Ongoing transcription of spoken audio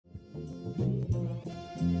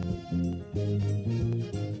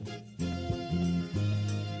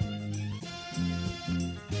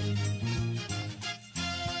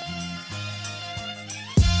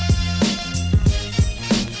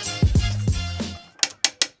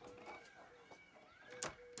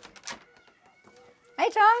Hey,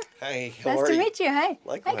 Tom. Hey, how Nice are to you? meet you. Hey.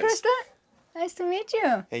 Likewise. Hey, Crystal. Nice to meet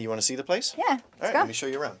you. Hey, you want to see the place? Yeah, All let's right, go. let me show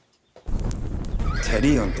you around.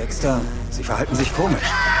 Teddy und Dexter, sie verhalten sich komisch.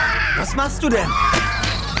 Was machst du denn?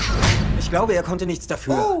 Ich glaube, er konnte nichts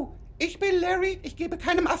dafür. Oh, ich bin Larry. Ich gebe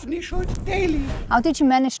keinem Affen die Schuld. Daily. How did you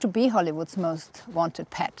manage to be Hollywood's most wanted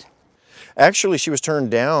pet? Actually, she was turned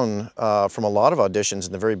down from a lot of auditions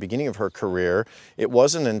in the very beginning of her career. It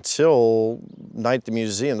wasn't until Night at the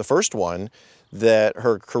Museum, the first one, that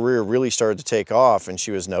her career really started to take off and she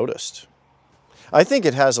was noticed. I think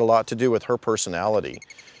it has a lot to do with her personality.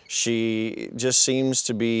 She just seems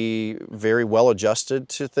to be very well adjusted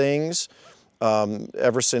to things.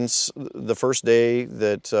 Ever since the first day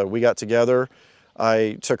that we got together,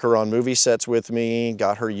 I took her on movie sets with me,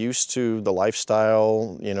 got her used to the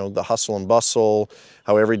lifestyle, you know, the hustle and bustle,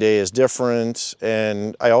 how every day is different.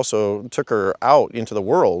 And I also took her out into the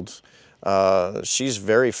world. She's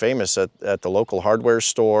very famous at the local hardware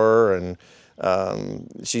store, and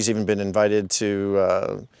she's even been invited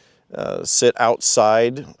to sit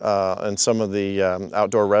outside in some of the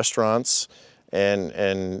outdoor restaurants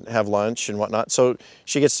and have lunch and whatnot. So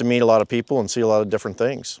she gets to meet a lot of people and see a lot of different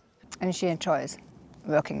things. And she enjoys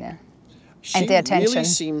working there. She And the attention. really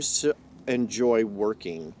seems to enjoy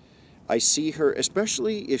working. I see her,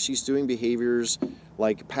 especially if she's doing behaviors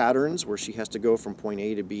like patterns where she has to go from point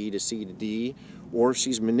A to B to C to D, or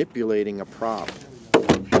she's manipulating a prop.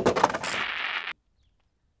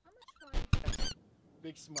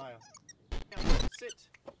 Big smile. Sit.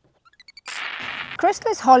 Crystal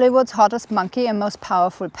is Hollywood's hottest monkey and most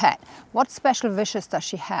powerful pet. What special wishes does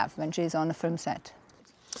she have when she's on a film set?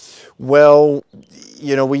 Well,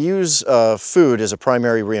 you know, we use food as a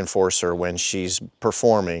primary reinforcer when she's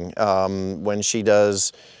performing. When she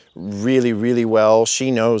does really, really well, she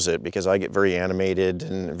knows it because I get very animated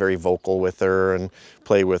and very vocal with her and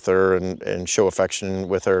play with her and show affection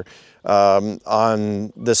with her.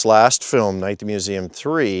 On this last film, Night at the Museum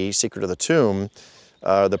 3, Secret of the Tomb,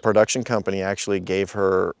 the production company actually gave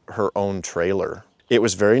her her own trailer. It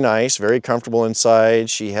was very nice, very comfortable inside.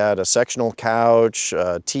 She had a sectional couch,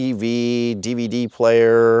 a TV, DVD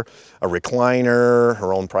player, a recliner,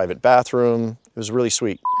 her own private bathroom. It was really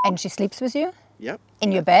sweet. And she sleeps with you? Yep.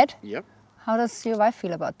 In your bed? Yep. How does your wife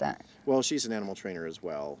feel about that? Well, she's an animal trainer as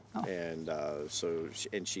well, and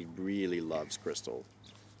she really loves Crystal,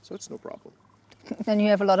 so it's no problem. Then you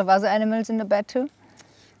have a lot of other animals in the bed too?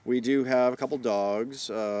 We do have a couple dogs.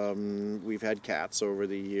 We've had cats over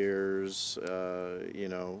the years. You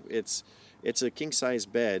know, it's a king-size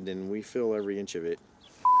bed, and we fill every inch of it.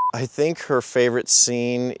 I think her favorite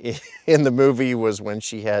scene in the movie was when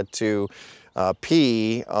she had to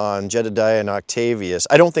pee on Jedediah and Octavius.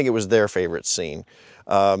 I don't think it was their favorite scene.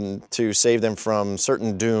 To save them from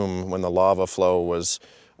certain doom when the lava flow was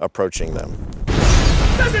approaching them.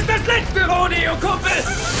 Das ist das letzte Rodeo, Kumpel!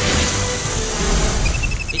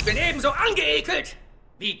 Ich bin ebenso angeekelt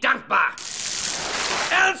wie dankbar.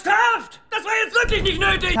 Ernsthaft? Das war jetzt wirklich nicht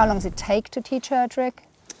nötig! How long does it take to teach her a trick?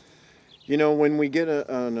 You know, when we get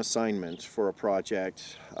an assignment for a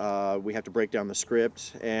project, we have to break down the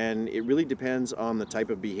script, and it really depends on the type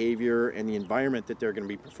of behavior and the environment that they're going to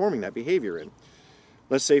be performing that behavior in.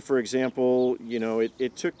 Let's say, for example, you know,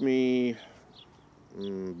 it took me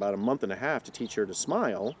about a month and a half to teach her to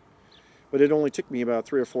smile, but it only took me about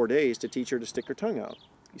 3 or 4 days to teach her to stick her tongue out.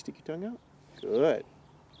 You stick your tongue out? Good.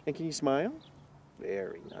 And can you smile?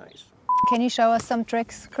 Very nice. Can you show us some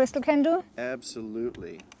tricks Crystal can do?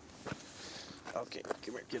 Absolutely. Okay,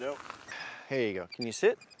 come here, kiddo. Here you go. Can you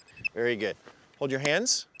sit? Very good. Hold your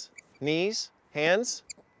hands, knees, hands,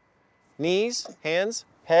 knees, hands,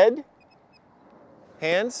 head,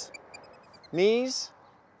 hands, knees.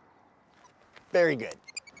 Very good.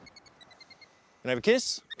 Can I have a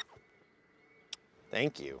kiss?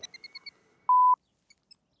 Thank you.